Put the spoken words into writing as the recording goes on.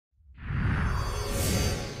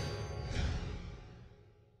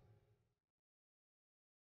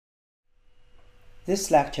This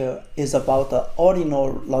lecture is about the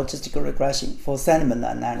ordinal logistic regression for sentiment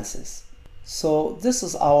analysis. So this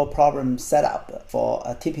is our problem setup for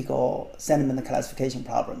a typical sentiment classification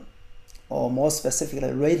problem, or more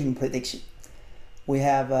specifically rating prediction. We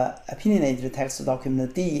have an opinionated text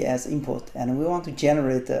document D as input, and we want to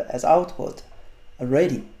generate as output a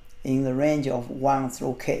rating in the range of 1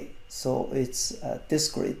 through k. So it's a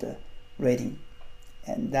discrete rating,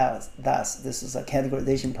 and thus this is a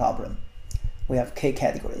categorization problem. We have k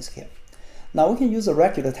categories here. Now we can use a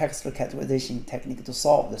regular text categorization technique to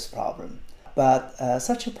solve this problem, but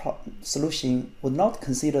such a solution would not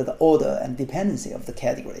consider the order and dependency of the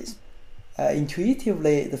categories.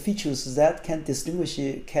 Intuitively, the features that can distinguish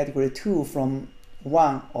category 2 from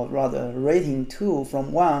 1, or rather rating 2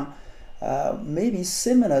 from 1, may be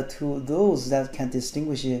similar to those that can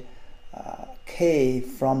distinguish k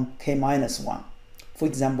from k minus 1. For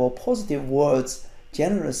example, positive words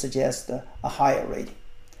generally suggest a higher rating.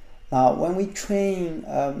 Now, when we train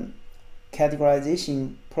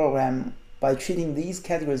categorization program by treating these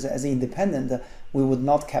categories as independent, we would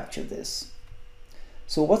not capture this.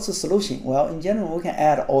 So what's the solution? Well, in general, we can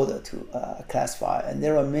add order to a classifier, and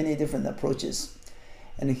there are many different approaches.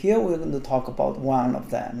 And here we're going to talk about one of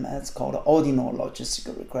them. It's called ordinal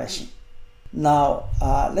logistic regression. Now,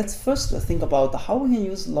 let's first think about how we can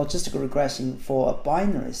use logistic regression for a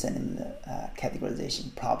binary sentiment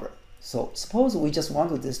categorization problem. So suppose we just want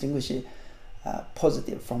to distinguish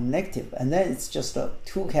positive from negative, and then it's just a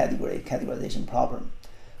two-category categorization problem.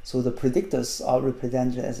 So the predictors are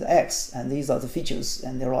represented as X, and these are the features,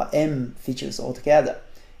 and there are M features altogether.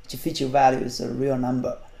 Each feature value is a real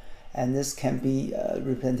number, and this can be a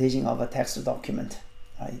representation of a text document,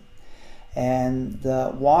 right? And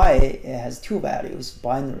the Y has two values,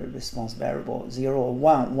 binary response variable, 0 or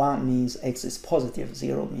 1. 1 means X is positive,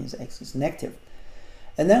 0 means X is negative.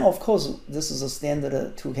 And then, of course, this is a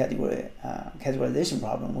standard two-category categorization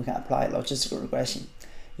problem. We can apply logistic regression.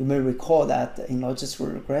 You may recall that in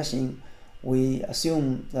logistic regression, we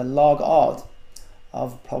assume the log odd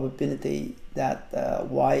of probability that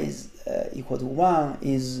Y is equal to 1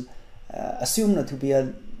 is assumed to be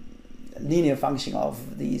a linear function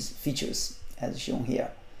of these features as shown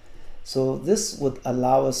here. So this would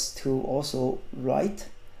allow us to also write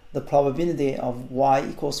the probability of Y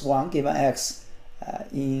equals 1 given X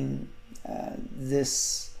in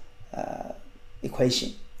this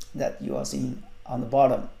equation that you are seeing on the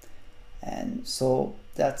bottom. And so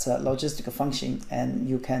that's a logistic function, and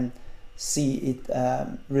you can see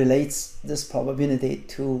it relates this probability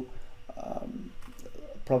to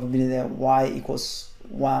probability that Y equals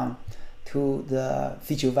 1 to the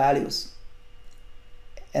feature values.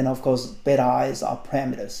 And of course, beta i's are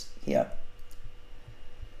parameters here.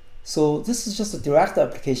 So this is just a direct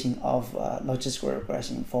application of logistic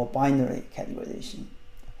regression for binary categorization.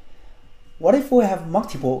 What if we have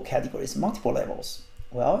multiple categories, multiple levels?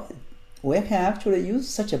 Well, we can actually use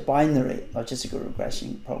such a binary logistic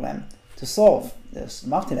regression program to solve this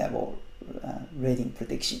multi-level rating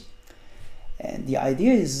prediction. And the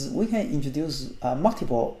idea is we can introduce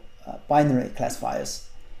multiple binary classifiers.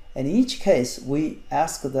 And in each case, we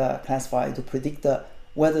ask the classifier to predict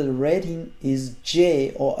whether the rating is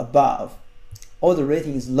J or above, or the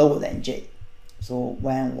rating is lower than J. So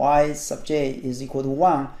when Y sub J is equal to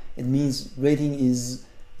 1, it means rating is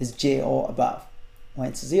J or above. When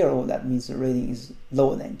it's 0, that means the rating is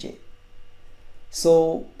lower than J.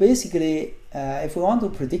 So basically, if we want to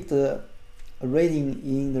predict a rating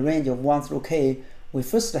in the range of 1 through k, we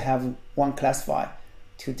first have one classifier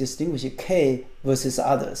to distinguish k versus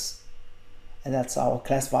others, and that's our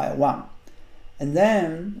classifier 1. And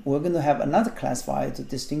then we're going to have another classifier to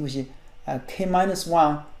distinguish k minus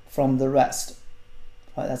 1 from the rest.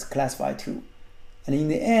 That's classifier 2. And in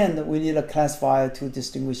the end, we need a classifier to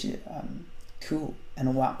distinguish 2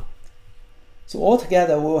 and 1. So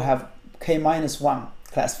altogether, we'll have k minus 1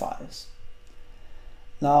 classifiers.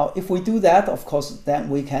 Now, if we do that, of course,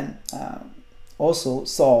 then we can also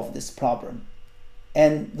solve this problem.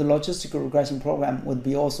 And the logistic regression program would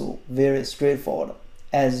be also very straightforward,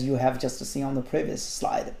 as you have just seen on the previous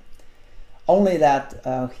slide. Only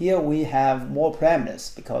that here we have more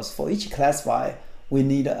parameters, because for each classifier, we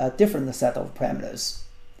need a different set of parameters.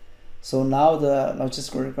 So now the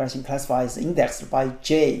logistic regression classifier is indexed by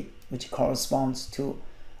J, which corresponds to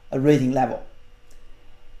a rating level.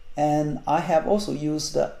 And I have also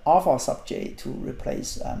used alpha sub J to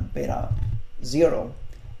replace beta 0.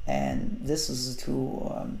 And this is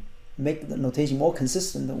to make the notation more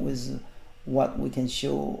consistent with what we can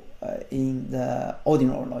show in the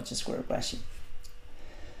ordinal logistic regression.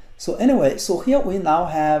 So anyway, so here we now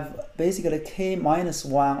have basically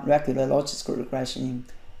k-1 regular logical regression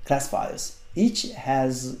classifiers. Each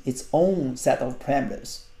has its own set of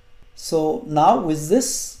parameters. So now with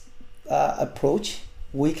this approach,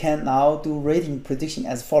 we can now do rating prediction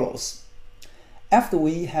as follows. After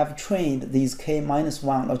we have trained these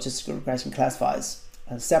k-1 logical regression classifiers,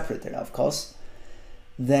 separately of course,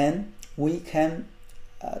 then we can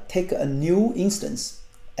take a new instance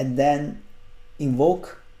and then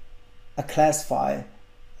invoke a classifier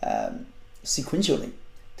sequentially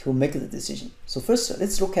to make the decision. So first,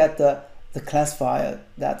 let's look at the classifier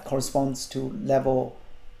that corresponds to level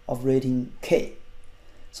of rating k.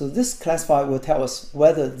 So this classifier will tell us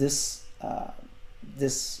whether this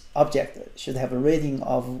object should have a rating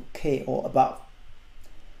of k or above.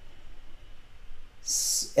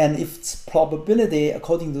 And if its probability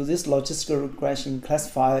according to this logistical regression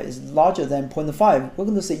classifier is larger than 0.5, we're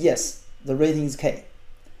going to say yes, the rating is k.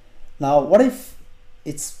 Now, what if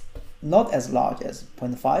it's not as large as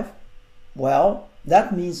 0.5? Well,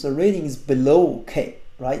 that means the rating is below k,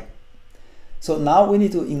 right? So now we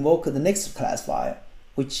need to invoke the next classifier,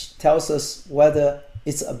 which tells us whether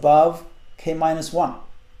it's above k-1.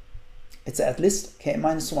 It's at least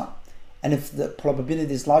k-1. And if the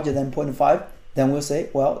probability is larger than 0.5, then we'll say,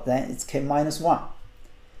 well, then it's k-1.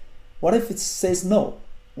 What if it says no?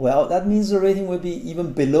 Well, that means the rating will be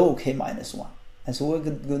even below k-1. And so we're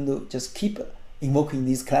going to just keep invoking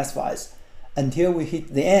these classifiers until we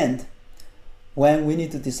hit the end, when we need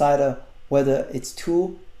to decide whether it's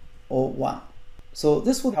 2 or 1. So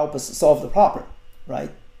this would help us solve the problem, right?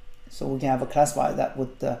 So we can have a classifier that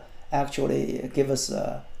would actually give us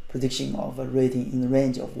a prediction of a rating in the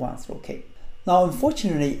range of 1 through k. Now,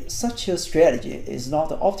 unfortunately, such a strategy is not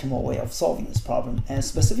the optimal way of solving this problem, and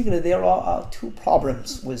specifically there are two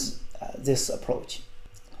problems with this approach.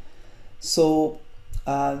 So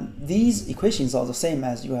these equations are the same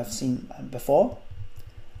as you have seen before.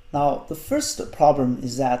 Now, the first problem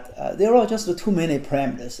is that there are just too many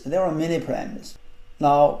parameters. There are many parameters.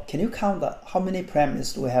 Now, can you count how many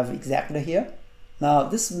parameters do we have exactly here? Now,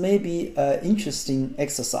 this may be an interesting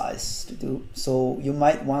exercise to do, so you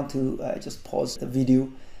might want to just pause the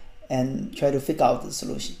video and try to figure out the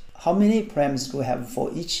solution. How many parameters do we have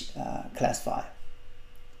for each classifier?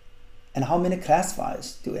 And how many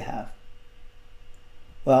classifiers do we have?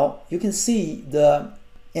 Well, you can see the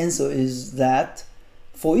answer is that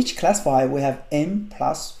for each classifier we have n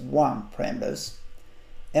plus 1 parameters,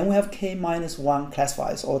 and we have k-1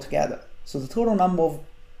 classifiers altogether. So the total number of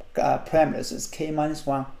parameters is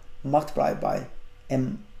k-1 multiplied by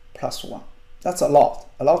m plus 1. That's a lot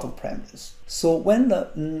of parameters. So when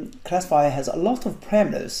the classifier has a lot of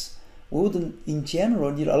parameters, we would in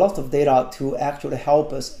general need a lot of data to actually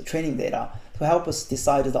help us, training data, to help us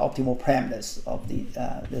decide the optimal parameters of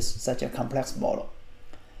such a complex model.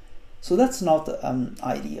 So that's not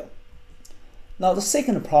ideal. Now the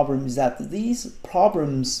second problem is that these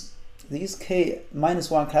k-1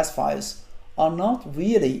 classifiers are not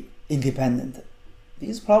really independent.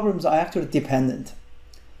 These problems are actually dependent.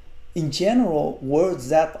 In general, words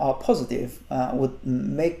that are positive would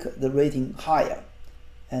make the rating higher,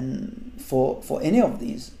 and for any of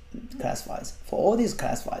these classifiers, for all these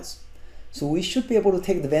classifiers. So we should be able to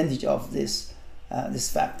take advantage of this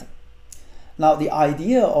fact. Now the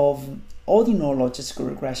idea of ordinal logistical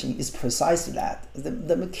regression is precisely that.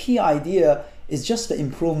 The key idea is just the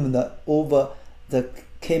improvement over the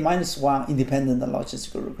k-1 independent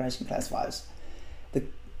logistical regression classifiers.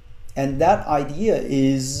 And that idea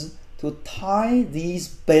is to tie these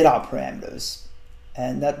beta parameters.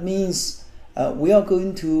 And that means we are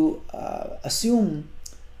going to assume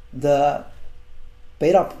the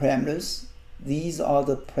beta parameters. These are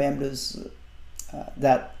the parameters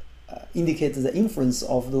that indicate the influence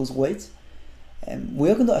of those weights. And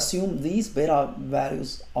we're going to assume these beta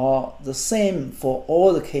values are the same for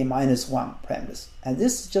all the k-1 parameters. And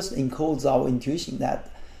this just encodes our intuition that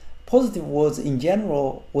positive words in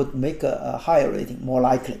general would make a higher rating more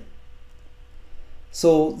likely.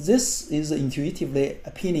 So this is an intuitively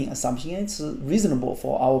appealing assumption. It's reasonable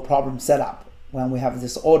for our problem setup when we have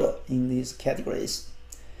this order in these categories.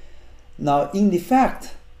 Now, in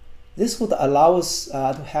fact, this would allow us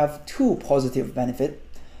to have two positive benefits.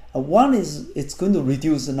 One is it's going to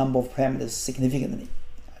reduce the number of parameters significantly.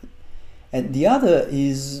 And the other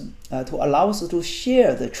is to allow us to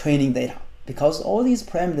share the training data, because all these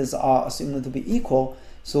parameters are assumed to be equal.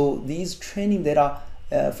 So these training data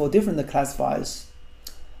for different classifiers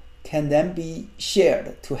can then be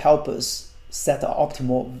shared to help us set the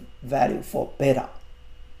optimal value for beta.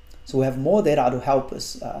 So we have more data to help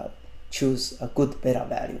us choose a good beta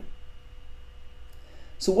value.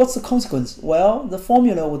 So what's the consequence? Well, the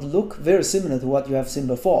formula would look very similar to what you have seen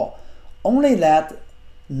before, only that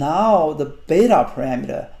now the beta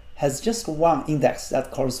parameter has just one index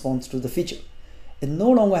that corresponds to the feature. It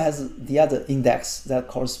no longer has the other index that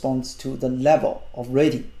corresponds to the level of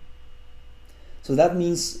rating. So that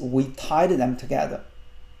means we tied them together,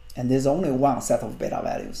 and there's only one set of beta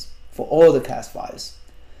values for all the classifiers.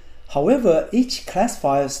 However, each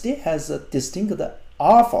classifier still has a distinct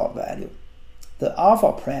alpha value, the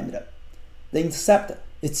alpha parameter. The intercept,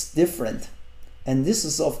 it's different, and this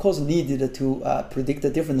is of course needed to predict the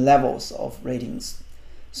different levels of ratings.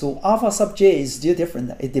 So alpha sub j is still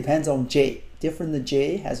different. It depends on j. Different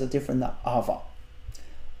j has a different alpha,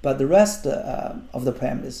 but the rest of the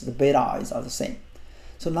parameters, the beta i's, are the same.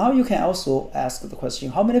 So now you can also ask the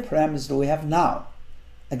question, how many parameters do we have now?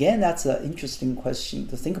 Again, that's an interesting question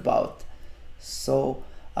to think about. So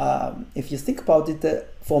if you think about it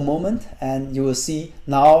for a moment, and you will see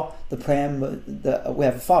now we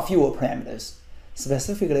have far fewer parameters.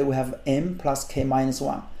 Specifically, we have m plus k minus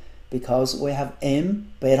 1, because we have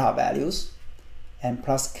m beta values and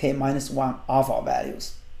plus k minus 1 alpha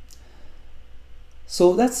values.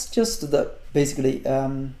 So that's just basically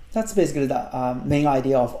the main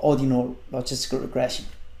idea of ordinal logistical regression.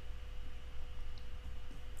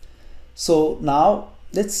 So now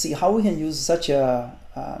let's see how we can use such a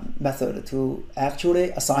method to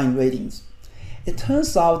actually assign ratings. It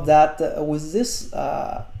turns out that with this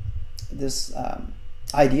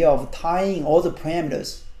idea of tying all the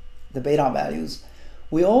parameters, the beta values,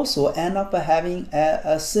 we also end up having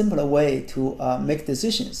a simpler way to make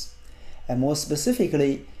decisions. And more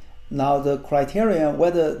specifically, now the criterion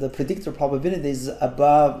whether the predictor probability is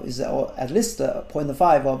above, is or at least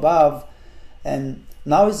 0.5 or above, and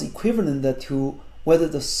now is equivalent to whether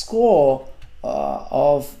the score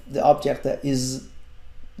of the object is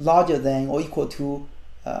larger than or equal to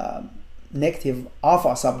negative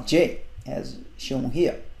alpha sub j, as shown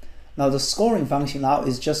here. Now the scoring function now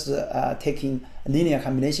is just taking a linear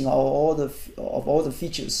combination of all the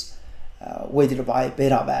features weighted by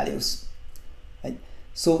beta values. Right?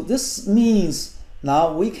 So this means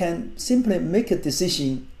now we can simply make a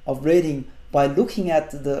decision of rating by looking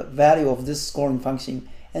at the value of this scoring function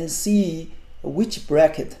and see which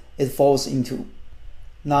bracket it falls into.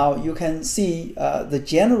 Now you can see the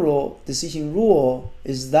general decision rule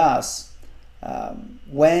is thus: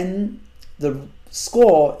 when the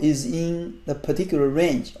score is in the particular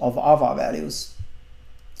range of alpha values,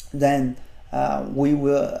 then we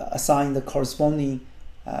will assign the corresponding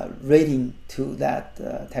rating to that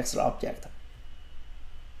text object.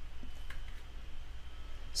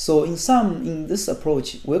 So in this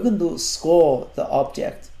approach, we're going to score the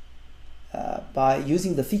object by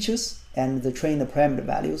using the features and the trained parameter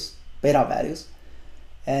values, beta values,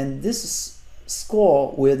 and this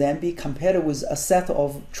score will then be compared with a set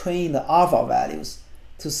of trained alpha values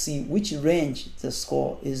to see which range the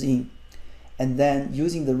score is in, and then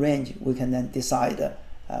using the range we can then decide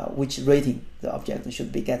which rating the object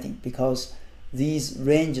should be getting, because these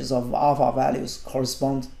ranges of alpha values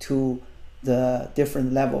correspond to the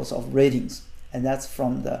different levels of ratings, and that's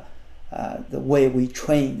from the way we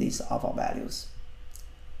train these alpha values.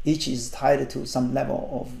 Each is tied to some level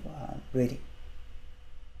of rating.